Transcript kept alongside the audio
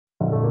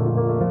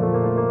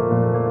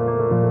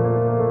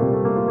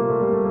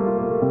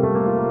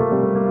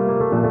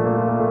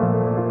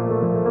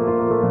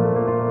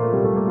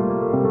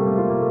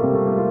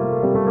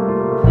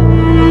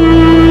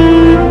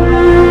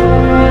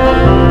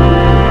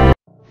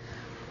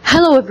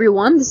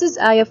everyone, this is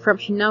Aya from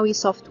Hinawi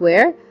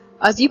Software.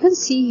 As you can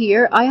see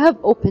here, I have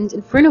opened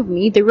in front of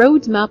me the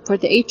roadmap for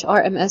the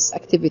HRMS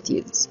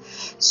activities.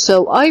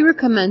 So I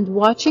recommend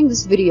watching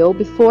this video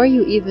before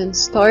you even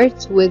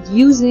start with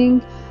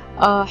using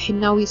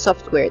Hinawi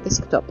Software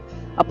desktop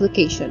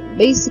application.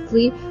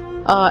 Basically,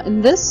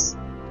 in this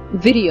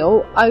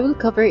video, I will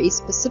cover a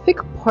specific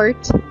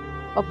part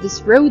of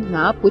this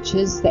roadmap, which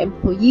is the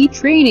employee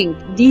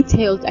training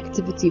detailed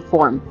activity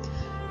form,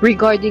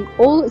 regarding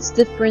all its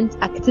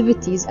different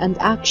activities and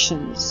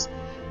actions.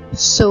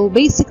 So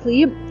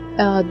basically,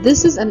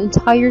 this is an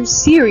entire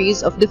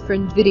series of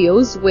different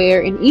videos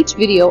where in each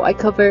video I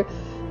cover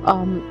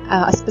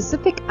a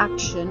specific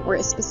action or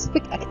a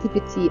specific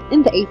activity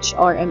in the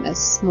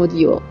HRMS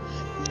module.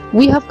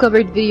 We have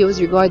covered videos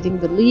regarding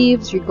the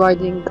leaves,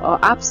 regarding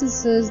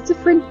absences,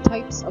 different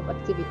types of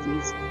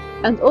activities.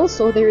 And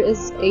also there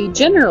is a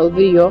general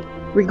video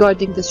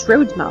regarding this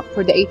roadmap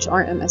for the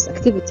HRMS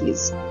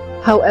activities.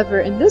 However,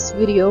 in this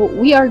video,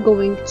 we are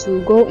going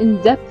to go in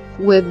depth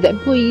with the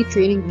employee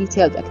training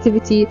detailed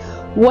activity,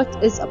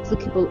 what is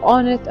applicable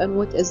on it and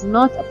what is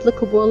not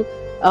applicable,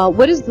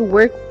 what is the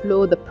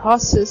workflow, the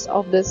process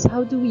of this,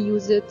 how do we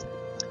use it.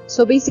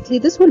 So basically,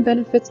 this will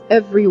benefit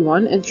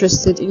everyone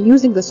interested in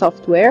using the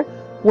software,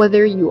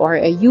 whether you are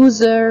a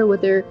user,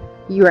 whether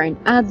you are an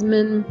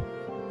admin,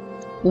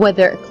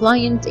 whether a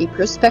client, a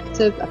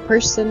prospective, a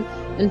person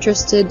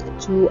interested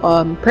to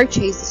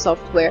purchase the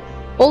software.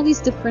 All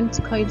these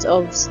different kinds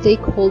of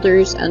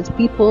stakeholders and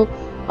people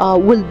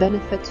will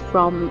benefit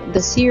from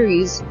the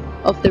series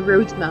of the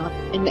roadmap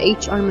in the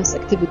HRMS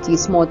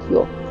activities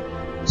module.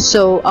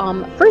 So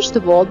first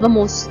of all, the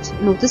most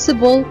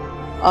noticeable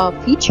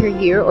feature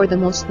here, or the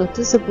most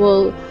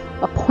noticeable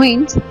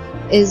point,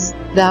 is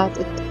that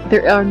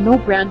there are no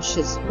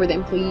branches for the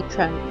employee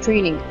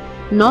training,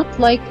 not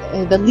like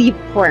the leave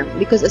form,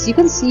 because as you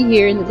can see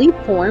here in the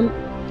leave form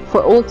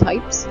for all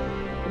types,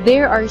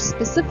 there are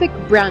specific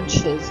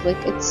branches, like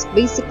it's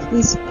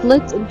basically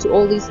split into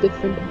all these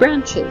different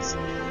branches.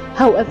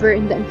 However,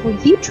 in the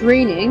employee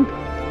training,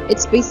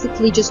 it's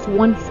basically just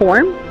one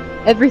form.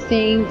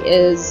 Everything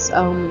is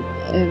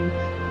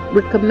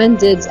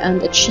recommended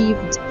and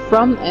achieved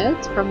from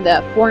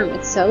the form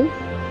itself.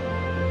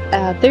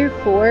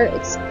 Therefore,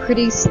 it's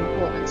pretty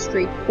simple and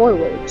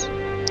straightforward.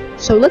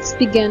 So let's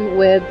begin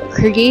with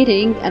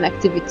creating an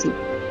activity.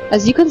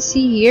 As you can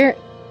see here,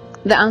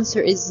 the answer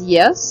is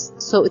yes.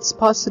 So it's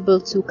possible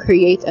to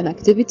create an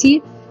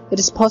activity. It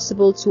is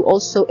possible to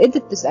also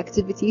edit this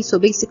activity. So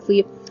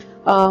basically,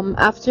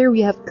 after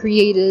we have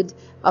created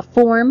a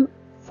form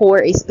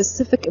for a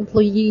specific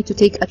employee to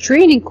take a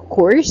training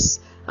course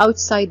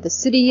outside the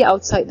city,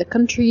 outside the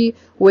country,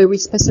 where we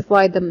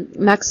specify the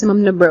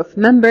maximum number of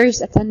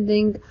members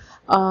attending,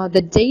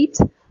 the date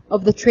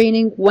of the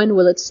training, when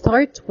will it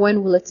start,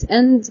 when will it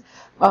end,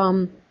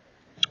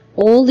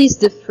 all these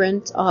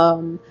different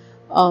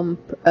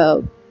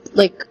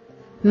like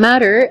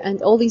matter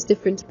and all these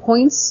different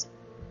points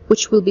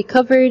which will be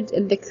covered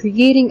in the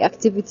creating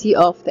activity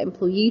of the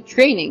employee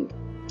training.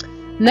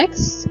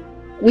 Next,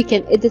 we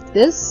can edit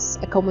this.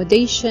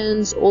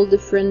 Accommodations, all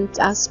different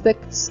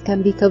aspects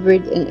can be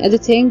covered in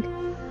editing.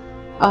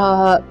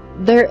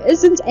 There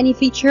isn't any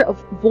feature of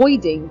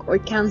voiding or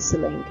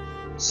cancelling.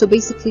 So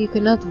basically you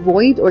cannot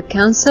void or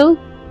cancel.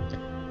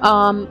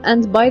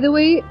 And by the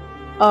way,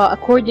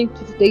 according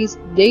to today's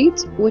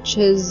date, which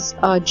is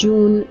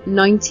June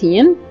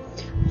 19,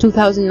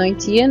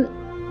 2019,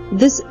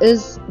 this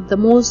is the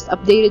most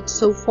updated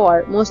so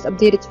far, most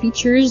updated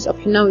features of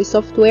Hinawi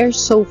Software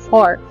so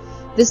far.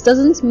 This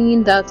doesn't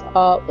mean that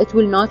it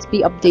will not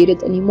be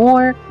updated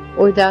anymore,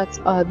 or that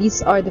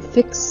these are the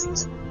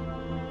fixed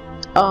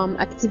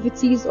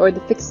activities or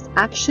the fixed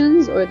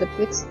actions or the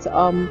fixed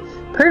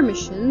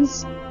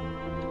permissions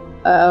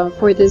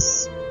for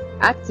this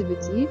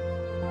activity.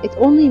 It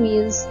only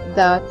means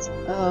that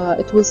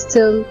it will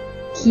still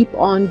keep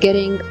on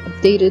getting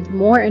updated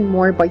more and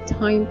more by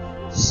time.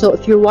 So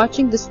if you're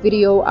watching this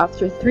video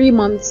after 3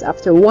 months,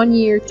 after 1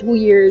 year, 2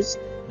 years,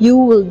 you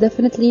will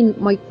definitely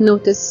might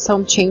notice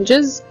some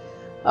changes.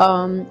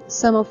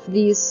 Some of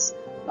these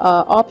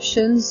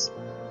options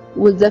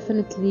will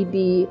definitely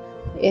be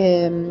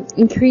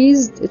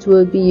increased. It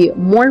will be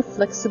more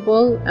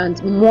flexible and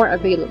more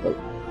available.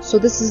 So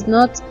this is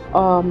not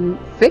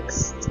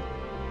fixed,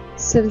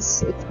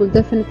 since it will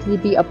definitely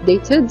be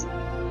updated.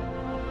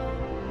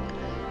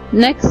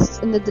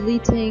 Next, in the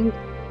deleting,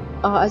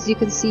 as you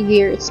can see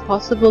here, it's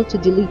possible to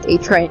delete a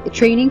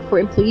training for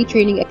employee,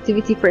 training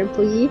activity for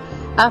employee,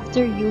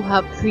 after you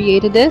have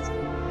created it.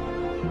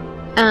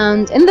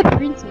 And in the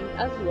printing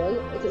as well,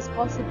 it is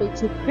possible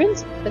to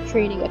print the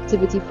training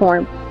activity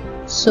form.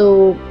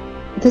 So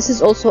this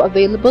is also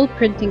available.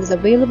 Printing is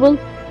available.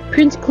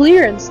 Print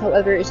clearance,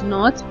 however, is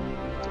not.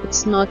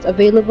 It's not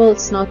available.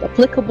 It's not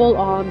applicable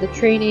on the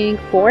training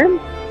form.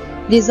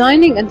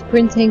 Designing and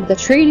printing the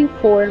training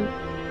form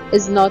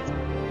is not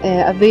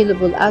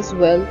available as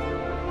well.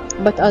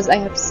 But as I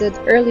have said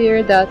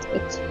earlier, that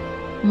it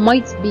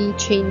might be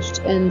changed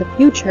in the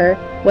future,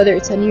 whether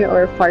it's a near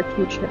or a far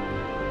future.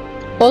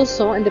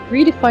 Also, in the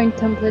predefined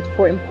template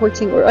for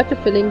importing or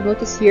autofilling,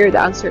 notice here the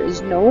answer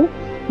is no.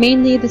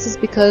 Mainly this is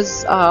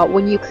because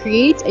when you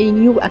create a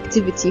new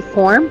activity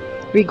form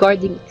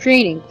regarding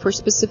training for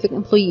specific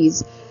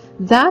employees,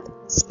 that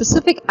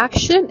specific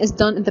action is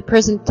done in the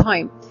present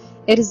time.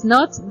 It is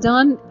not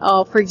done,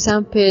 for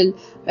example,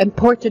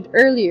 imported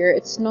earlier.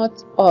 It's not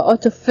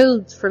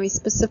autofilled from a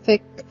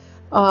specific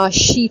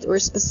sheet or a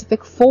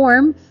specific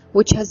form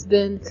which has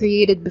been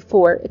created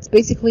before. It's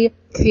basically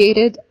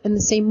created in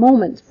the same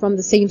moment from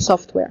the same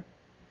software.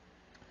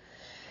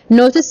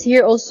 Notice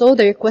here also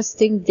the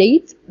requesting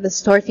date, the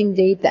starting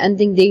date, the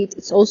ending date.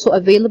 It's also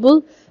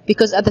available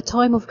because at the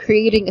time of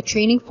creating a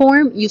training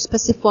form, you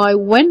specify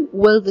when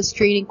will this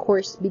training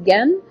course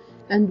begin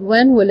and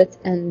when will it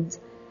end.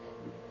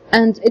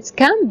 And it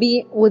can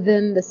be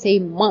within the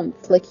same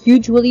month. Like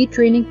usually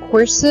training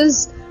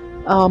courses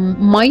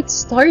might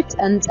start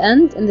and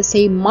end in the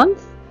same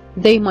month.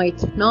 They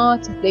might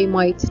not, they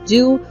might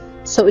do,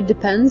 so it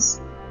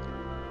depends.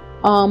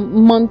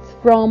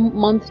 Month from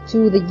month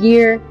to the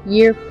year,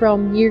 year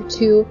from year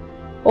to,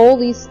 all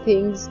these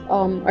things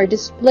are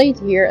displayed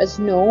here as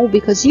no,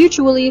 because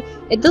usually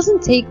it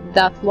doesn't take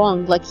that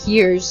long, like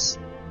years.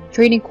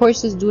 Training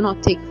courses do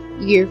not take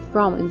year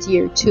from and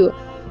year to.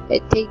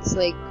 It takes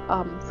like,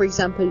 for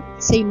example,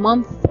 say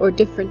month or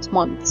different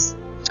months.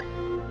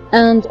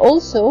 And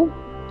also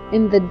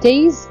in the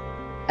days,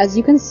 as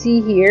you can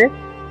see here,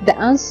 the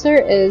answer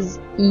is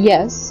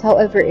yes.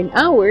 However, in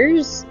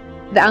hours,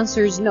 the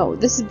answer is no.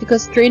 This is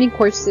because training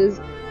courses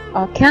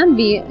can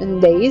be in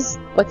days,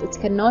 but it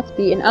cannot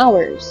be in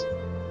hours.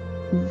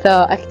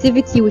 The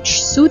activity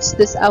which suits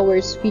this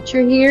hours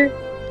feature here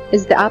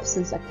is the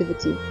absence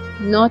activity,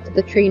 not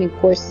the training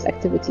courses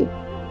activity.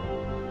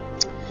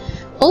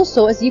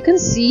 Also, as you can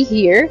see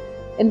here,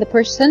 in the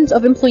percent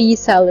of employee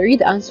salary,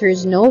 the answer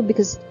is no,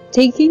 because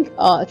taking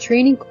a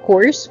training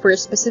course for a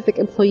specific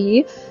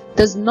employee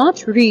does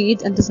not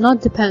read and does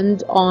not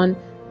depend on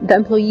the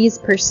employee's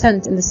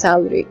percent in the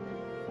salary.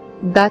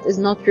 That is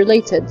not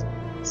related.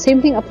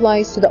 Same thing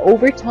applies to the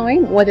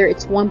overtime, whether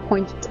it's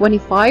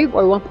 1.25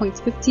 or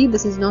 1.50.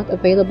 This is not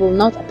available,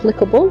 not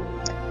applicable.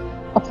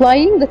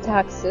 Applying the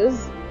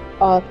taxes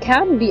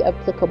can be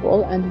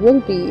applicable and will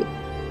be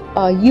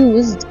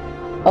used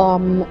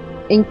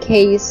in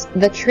case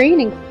the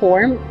training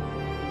form,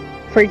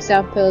 for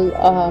example,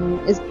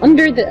 is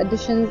under the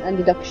additions and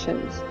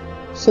deductions.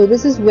 So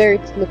this is where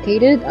it's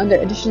located, under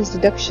additions,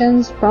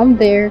 deductions. From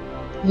there,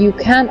 you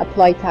can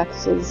apply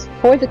taxes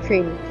for the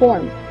training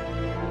form.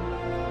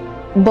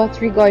 But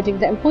regarding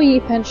the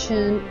employee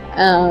pension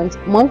and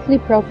monthly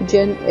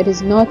provision, it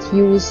is not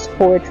used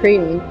for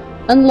training,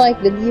 unlike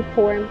the leave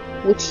form,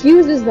 which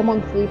uses the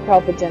monthly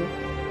provision.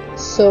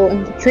 So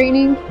in the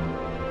training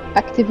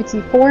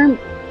activity form,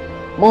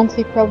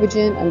 monthly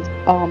provision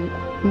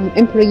and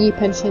employee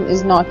pension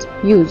is not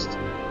used.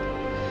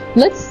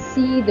 Let's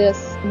see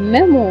this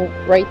memo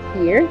right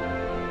here.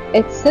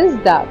 It says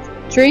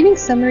that training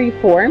summary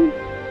form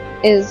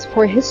is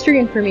for history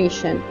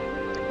information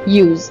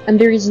use, and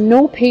there is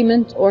no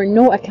payment or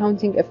no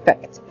accounting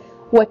effect.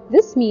 What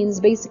this means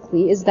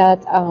basically is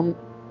that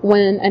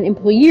when an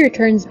employee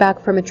returns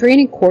back from a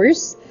training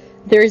course,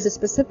 there is a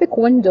specific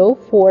window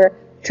for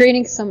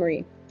training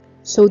summary.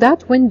 So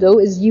that window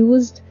is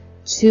used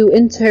to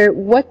enter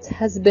what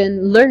has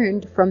been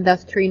learned from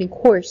that training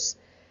course.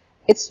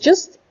 It's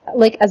just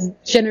like as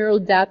general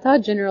data,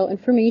 general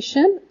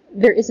information.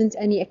 There isn't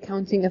any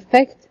accounting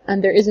effect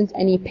and there isn't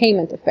any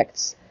payment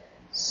effects.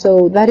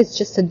 So that is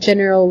just a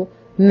general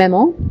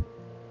memo.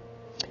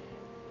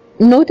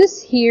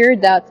 Notice here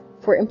that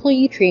for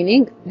employee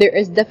training, there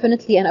is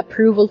definitely an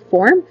approval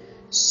form.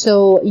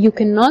 So you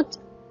cannot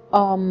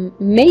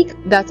make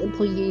that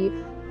employee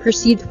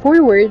proceed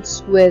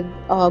forwards with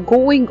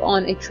going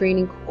on a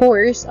training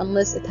course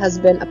unless it has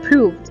been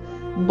approved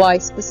by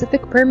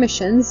specific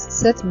permissions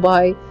set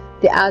by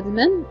the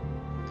admin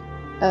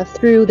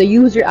through the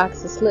user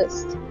access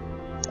list.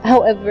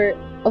 However,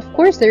 of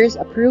course there is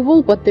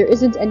approval, but there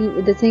isn't any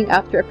editing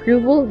after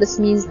approval. This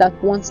means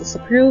that once it's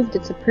approved,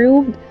 it's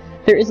approved.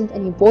 There isn't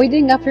any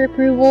voiding after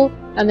approval,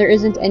 and there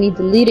isn't any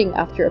deleting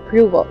after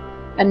approval.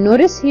 And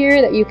notice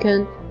here that you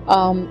can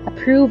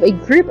approve a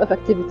group of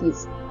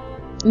activities,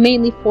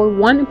 mainly for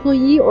one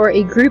employee or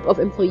a group of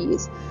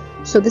employees.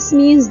 So this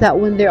means that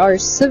when there are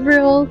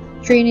several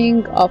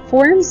training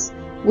forms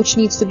which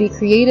needs to be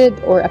created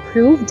or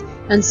approved,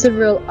 and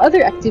several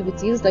other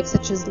activities like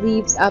such as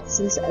leaves,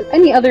 absence,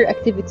 any other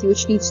activity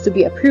which needs to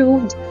be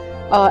approved,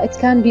 it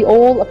can be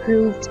all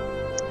approved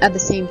at the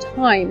same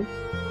time.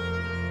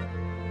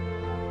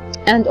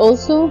 And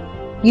also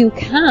you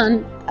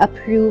can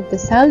approve the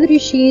salary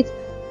sheet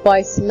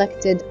by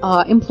selected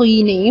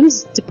employee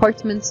names,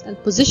 departments,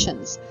 and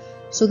positions.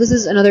 So this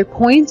is another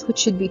point which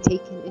should be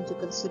taken into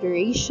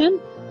consideration,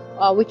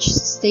 which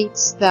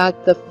states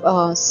that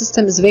the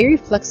system is very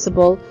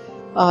flexible.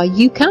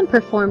 You can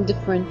perform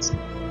different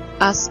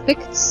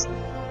aspects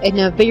in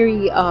a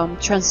very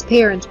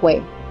transparent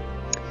way.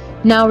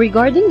 Now,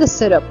 regarding the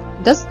setup,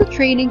 does the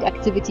training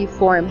activity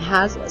form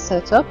has a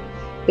setup?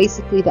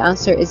 Basically, the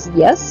answer is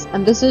yes,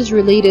 and this is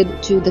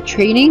related to the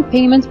training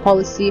payment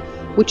policy,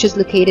 which is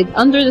located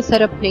under the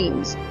setup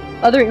names,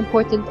 other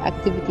important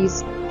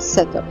activities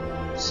setup.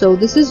 So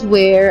this is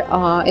where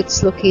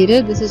it's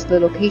located. This is the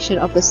location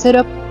of the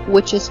setup,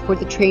 which is for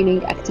the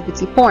training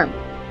activity form.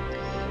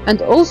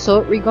 And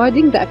also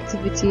regarding the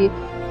activity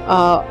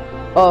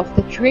of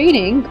the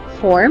training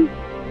form,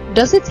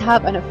 does it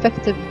have an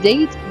effective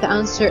date? The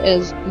answer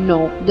is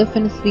no,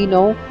 definitely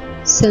no,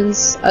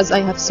 since, as I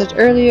have said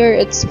earlier,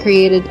 it's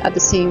created at the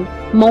same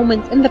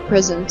moment in the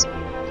present,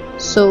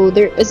 so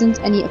there isn't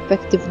any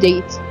effective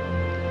date.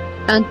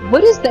 And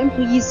what is the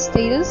employee's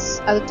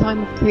status at the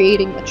time of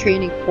creating a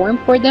training form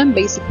for them?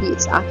 Basically,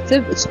 it's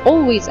active. It's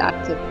always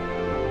active.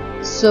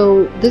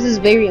 So this is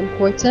very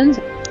important,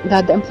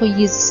 that the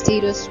employee's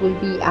status will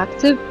be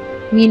active,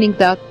 meaning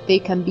that they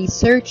can be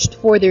searched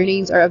for, their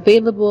names are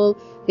available,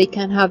 they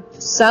can have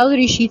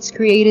salary sheets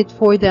created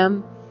for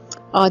them,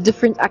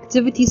 different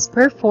activities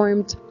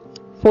performed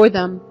for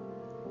them.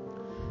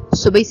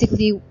 So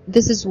basically,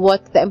 this is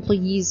what the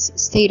employee's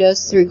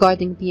status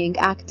regarding being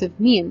active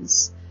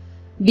means.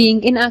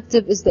 Being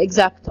inactive is the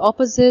exact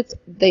opposite.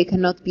 They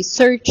cannot be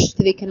searched,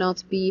 they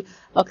cannot be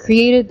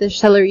created, the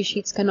salary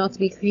sheets cannot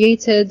be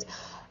created,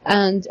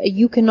 and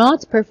you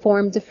cannot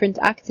perform different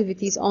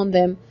activities on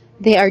them.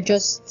 They are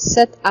just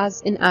set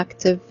as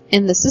inactive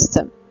in the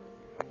system.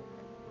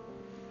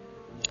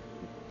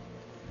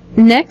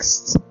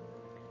 Next,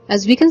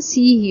 as we can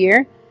see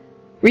here,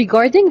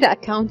 regarding the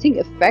accounting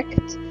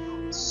effect,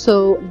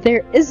 so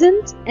there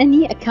isn't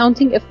any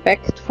accounting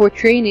effect for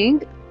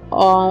training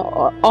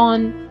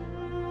on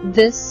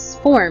this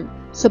form.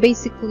 So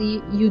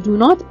basically, you do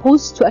not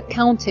post to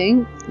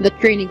accounting the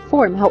training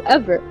form.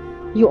 However,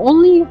 you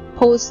only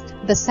post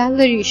the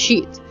salary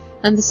sheet,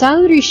 and the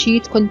salary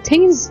sheet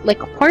contains, like,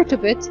 part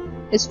of it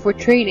is for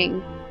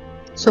training.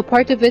 So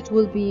part of it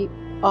will be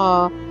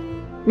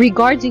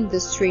regarding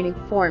this training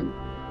form,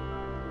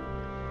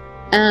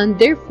 and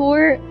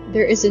therefore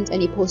there isn't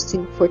any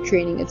posting for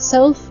training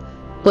itself,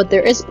 but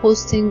there is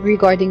posting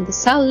regarding the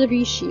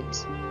salary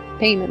sheet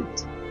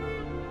payment.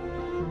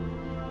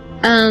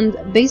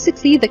 And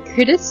basically, the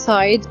credit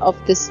side of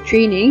this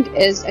training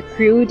is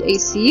accrued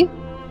AC.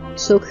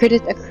 So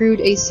credit accrued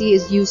AC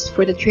is used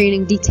for the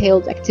training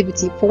detailed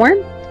activity form.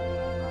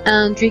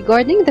 And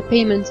regarding the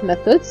payment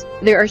methods,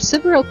 there are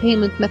several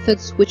payment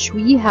methods which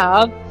we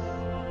have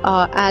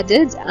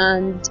added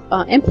and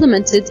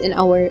implemented in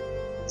our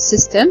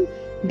system.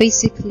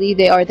 Basically,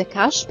 they are the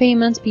cash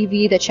payment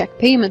PV, the check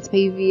payment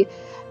PV,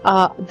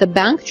 the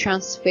bank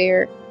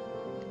transfer,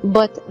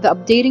 but the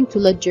updating to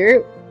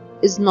ledger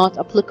is not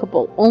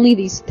applicable. Only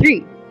these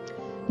three.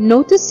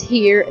 Notice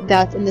here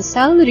that in the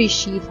salary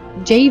sheet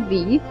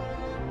JV,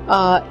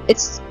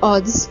 it's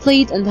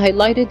displayed and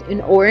highlighted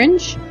in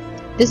orange.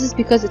 This is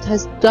because it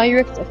has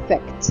direct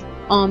effect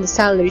on the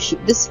salary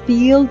sheet. This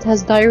field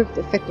has direct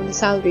effect on the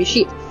salary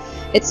sheet.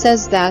 It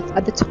says that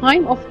at the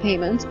time of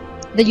payment,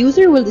 the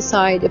user will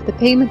decide if the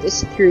payment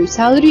is through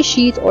salary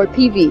sheet or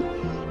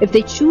PV. If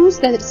they choose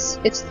that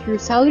it's through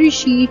salary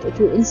sheet, it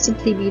will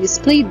instantly be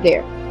displayed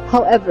there.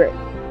 However,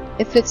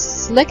 if it's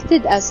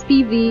selected as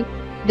PV,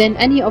 then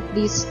any of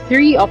these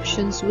three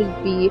options will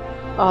be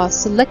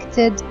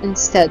selected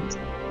instead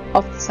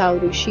of the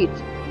salary sheet.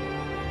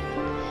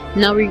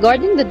 Now,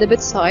 regarding the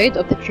debit side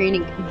of the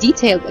training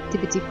detailed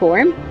activity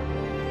form,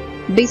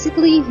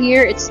 basically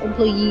here it's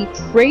employee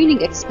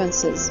training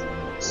expenses.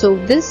 So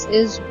this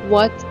is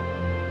what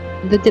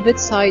the debit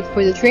side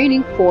for the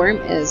training form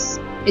is.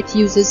 It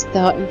uses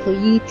the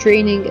employee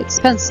training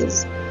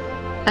expenses.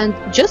 And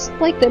just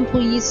like the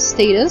employee's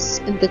status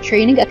in the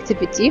training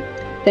activity,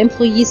 the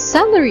employee's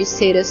salary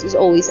status is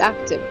always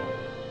active.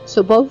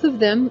 So both of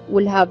them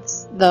will have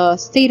the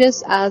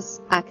status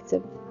as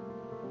active.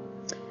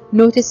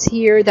 Notice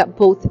here that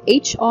both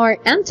HR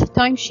and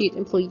timesheet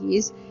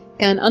employees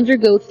can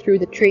undergo through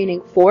the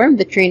training form,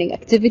 the training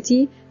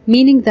activity,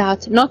 meaning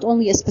that not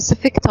only a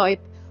specific type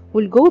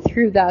will go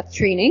through that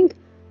training,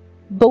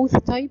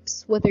 both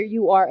types, whether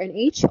you are an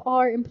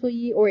HR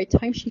employee or a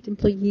timesheet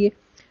employee,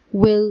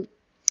 will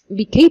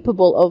be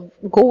capable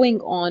of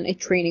going on a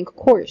training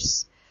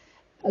course.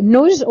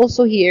 Notice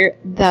also here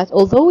that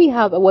although we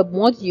have a web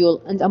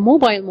module and a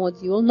mobile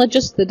module, not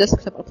just the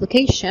desktop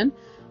application,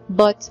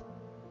 but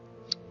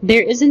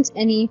there isn't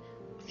any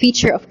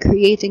feature of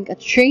creating a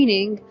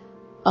training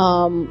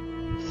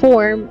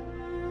form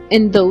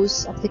in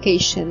those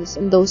applications,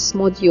 in those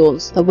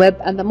modules, the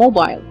web and the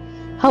mobile.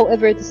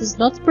 However, this is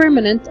not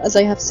permanent. As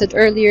I have said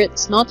earlier,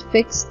 it's not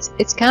fixed.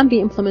 It can be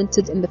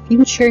implemented in the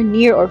future,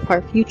 near or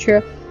far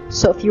future.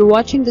 So if you're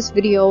watching this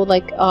video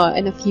like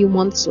in a few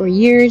months or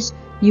years,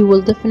 you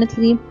will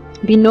definitely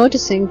be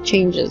noticing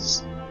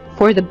changes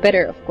for the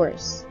better, of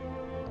course.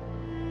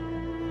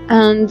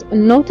 And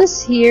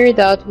notice here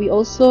that we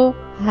also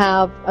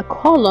have a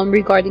column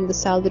regarding the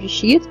salary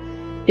sheet.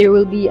 There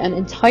will be an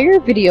entire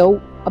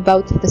video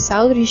about the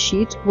salary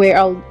sheet where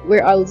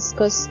I'll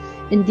discuss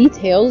in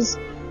details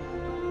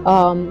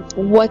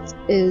what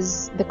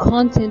is the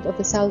content of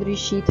the salary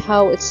sheet,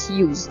 how it's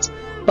used.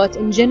 But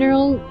in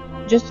general,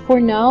 just for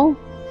now,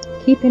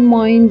 keep in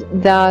mind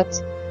that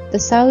the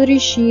salary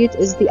sheet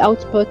is the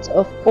output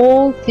of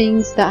all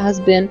things that has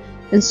been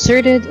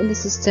inserted in the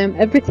system,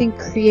 everything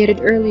created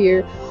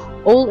earlier.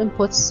 All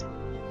inputs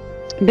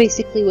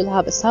basically will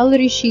have a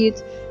salary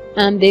sheet,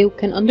 and they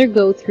can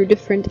undergo through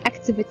different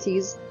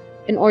activities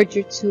in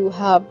order to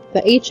have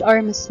the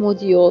HRMS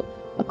module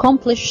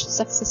accomplished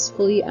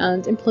successfully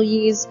and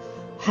employees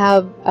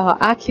have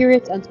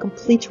accurate and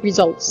complete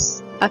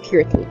results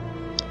accurately.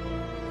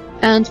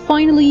 And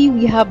finally,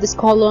 we have this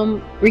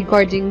column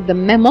regarding the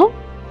memo.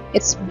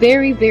 It's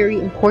very, very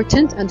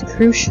important and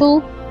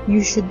crucial.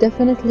 You should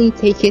definitely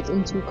take it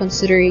into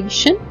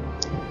consideration.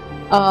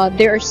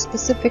 There are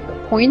specific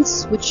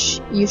points which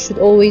you should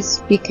always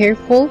be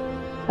careful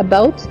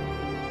about.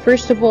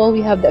 First of all,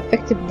 we have the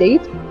effective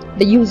date.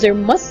 The user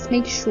must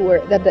make sure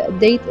that the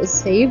date is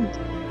saved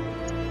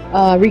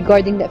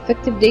regarding the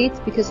effective date,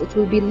 because it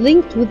will be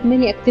linked with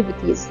many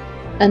activities,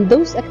 and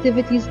those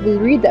activities will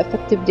read the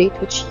effective date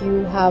which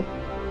you have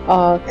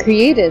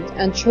created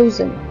and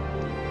chosen.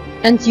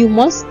 And you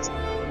must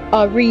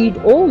read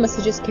all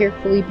messages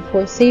carefully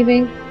before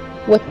saving.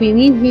 What we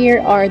mean here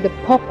are the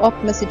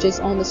pop-up messages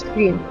on the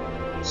screen.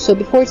 So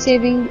before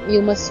saving,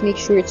 you must make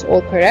sure it's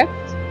all correct.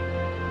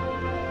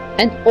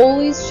 And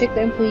always check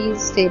the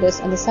employee's status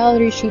and the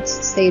salary sheet's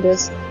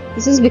status.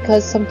 This is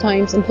because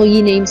sometimes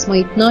employee names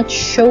might not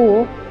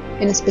show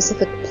in a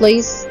specific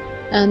place,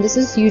 and this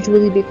is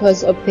usually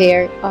because of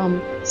their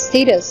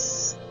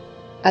status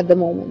at the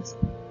moment.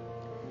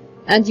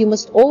 And you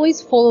must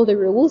always follow the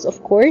rules,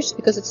 of course,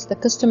 because it's the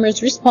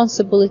customer's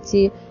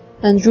responsibility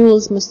and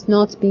rules must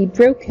not be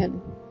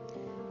broken.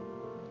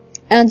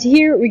 And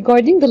here,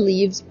 regarding the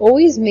leaves,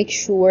 always make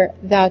sure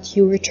that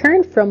you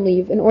return from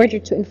leave in order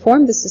to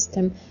inform the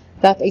system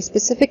that a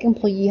specific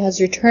employee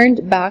has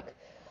returned back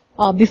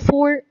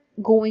before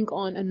going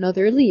on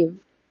another leave.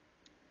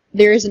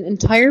 There is an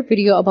entire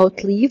video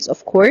about leaves,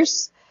 of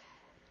course.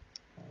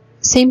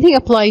 Same thing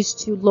applies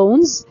to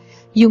loans.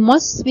 You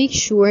must make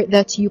sure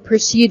that you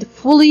proceed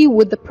fully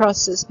with the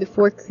process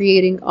before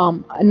creating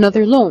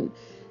another loan.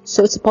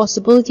 So it's a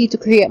possibility to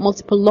create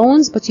multiple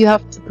loans, but you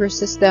have to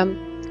process them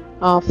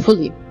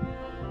fully.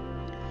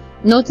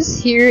 Notice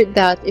here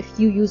that if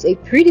you use a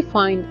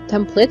predefined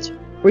template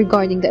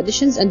regarding the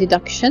additions and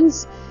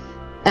deductions,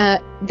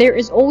 there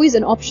is always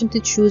an option to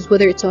choose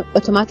whether it's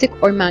automatic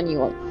or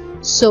manual.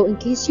 So in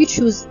case you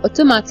choose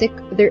automatic,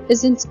 there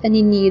isn't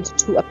any need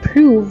to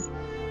approve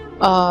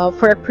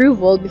for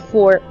approval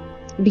before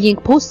being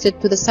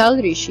posted to the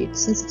salary sheet.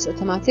 Since it's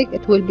automatic,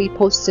 it will be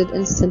posted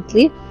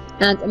instantly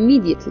and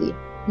immediately,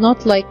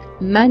 not like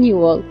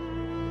manual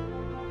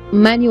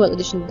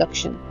addition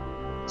deduction.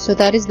 So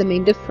that is the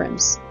main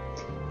difference.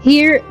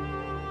 Here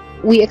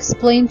we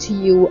explain to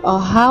you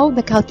how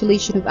the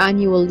calculation of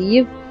annual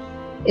leave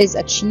is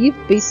achieved.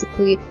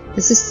 Basically,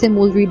 the system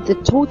will read the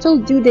total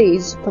due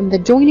days from the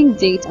joining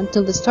date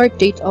until the start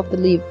date of the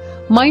leave,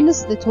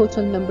 minus the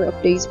total number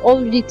of days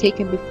already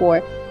taken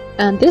before,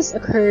 and this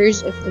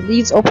occurs if the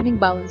leave's opening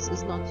balance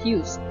is not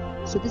used.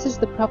 So this is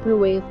the proper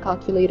way of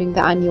calculating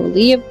the annual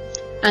leave.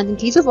 And in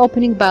case of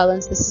opening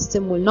balance, the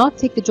system will not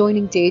take the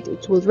joining date,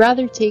 it will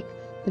rather take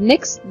the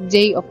next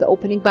day of the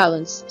opening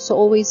balance. So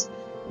always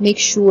make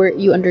sure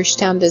you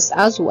understand this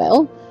as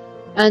well.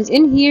 And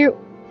in here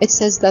it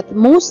says that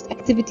most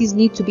activities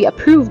need to be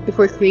approved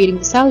before creating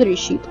the salary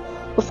sheet.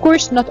 Of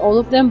course, not all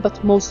of them,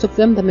 but most of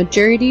them, the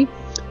majority,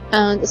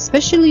 and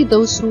especially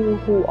those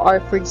who are,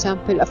 for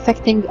example,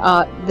 affecting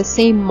the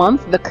same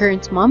month, the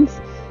current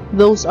month.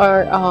 Those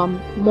are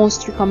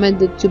most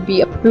recommended to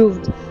be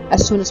approved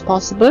as soon as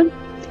possible.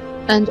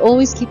 And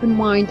always keep in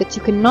mind that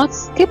you cannot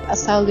skip a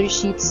salary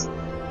sheets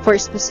for a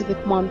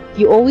specific month.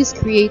 You always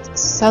create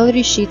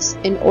salary sheets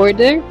in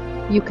order.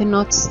 You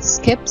cannot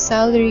skip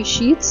salary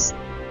sheets.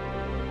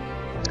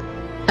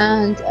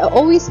 And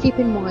always keep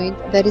in mind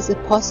there is a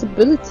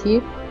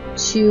possibility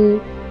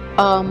to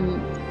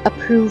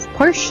approve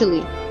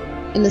partially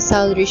in the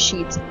salary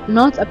sheet,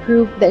 not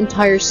approve the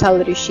entire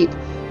salary sheet.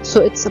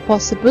 So it's a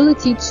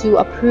possibility to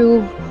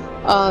approve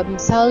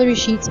salary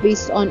sheets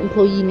based on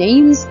employee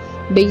names,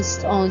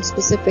 based on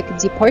specific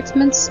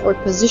departments or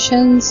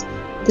positions.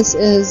 This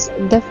is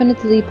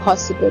definitely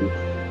possible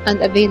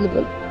and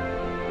available.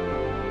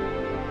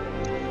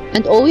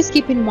 And always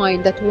keep in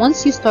mind that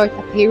once you start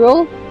a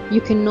payroll, you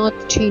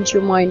cannot change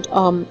your mind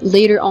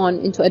later on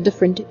into a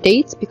different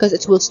date, because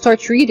it will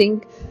start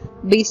reading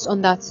based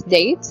on that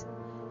date.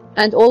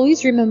 And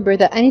always remember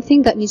that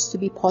anything that needs to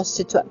be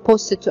posted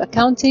to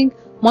accounting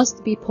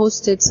must be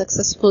posted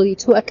successfully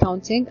to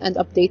accounting and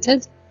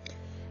updated.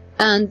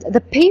 And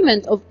the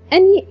payment of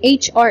any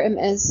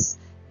HRMS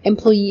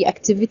employee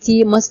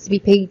activity must be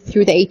paid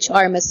through the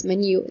HRMS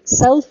menu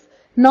itself,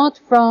 not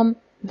from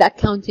the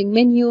accounting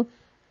menu.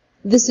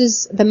 This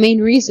is the main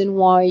reason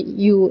why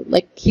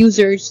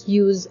users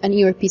use an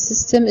ERP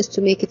system, is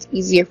to make it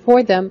easier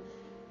for them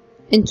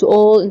into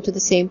the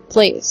same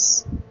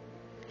place.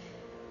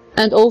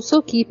 And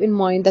also keep in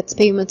mind that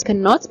payments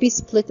cannot be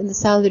split in the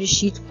salary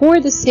sheet for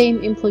the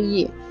same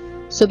employee.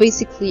 So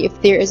basically,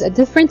 if there is a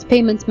different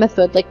payment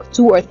method, like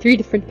 2 or 3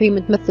 different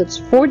payment methods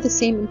for the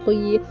same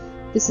employee,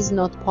 this is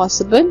not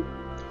possible.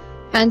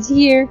 And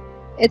here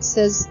it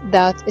says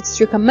that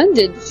it's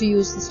recommended to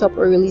use the stop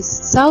or release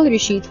salary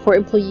sheet for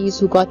employees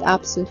who got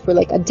absent for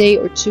like a day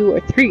or 2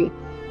 or 3,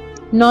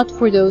 not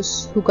for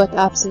those who got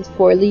absent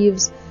for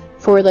leaves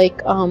for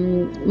like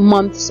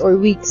months or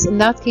weeks. In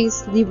that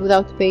case, leave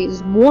without pay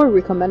is more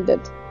recommended.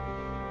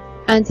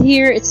 And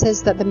here it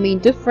says that the main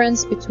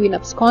difference between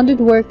absconded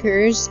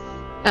workers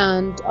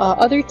and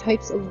other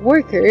types of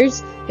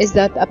workers is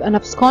that an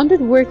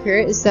absconded worker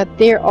is that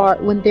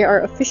when there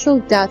are official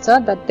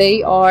data that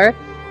they are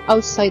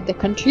outside the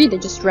country, they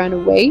just ran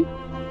away.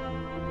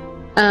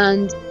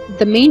 And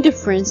the main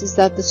difference is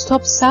that the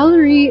stop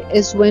salary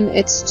is when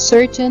it's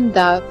certain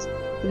that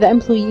the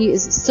employee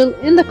is still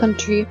in the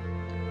country,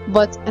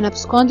 but an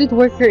absconded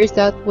worker is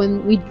that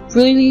when we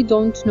really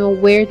don't know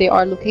where they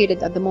are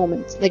located at the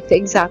moment, like the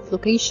exact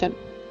location.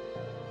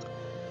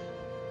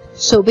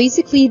 So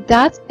basically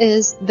that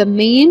is the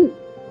main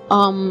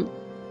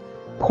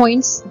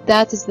points,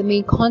 that is the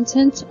main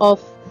content of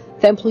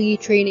the employee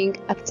training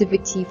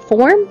activity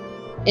form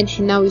in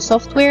Hinawi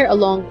Software,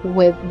 along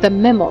with the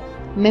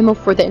memo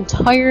for the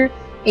entire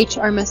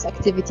HRMS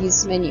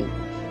activities menu.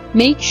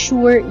 Make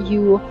sure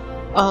you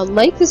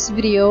like this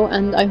video,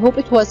 and I hope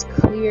it was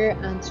clear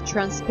and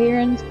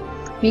transparent.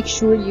 Make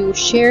sure you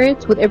share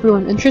it with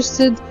everyone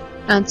interested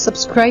and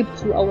subscribe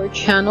to our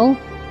channel,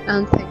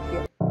 and thank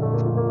you.